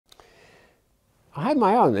I had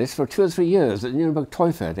my eye on this for 2 or 3 years at the Nuremberg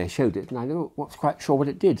Toy Fair. They showed it and I never was quite sure what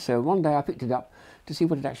it did. So one day I picked it up to see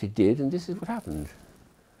what it actually did, and this is what happened.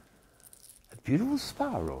 A beautiful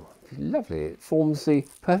spiral. It's lovely. It forms the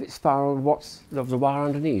perfect spiral of the wire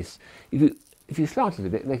underneath. If you slant it a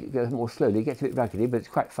bit, make it go more slowly, it gets a bit raggedy, but it's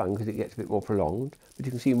quite fun because it gets a bit more prolonged. But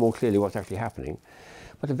you can see more clearly what's actually happening.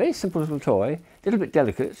 But a very simple little toy, a little bit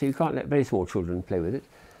delicate, so you can't let very small children play with it.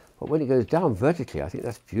 But when it goes down vertically, I think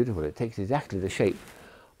that's beautiful. It takes exactly the shape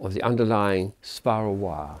of the underlying spiral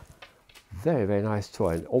wire. Very, very nice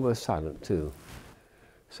toy, and almost silent too.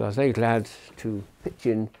 So I was very glad to pitch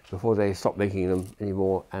in before they stopped making them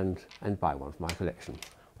anymore and buy one for my collection.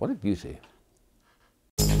 What a beauty.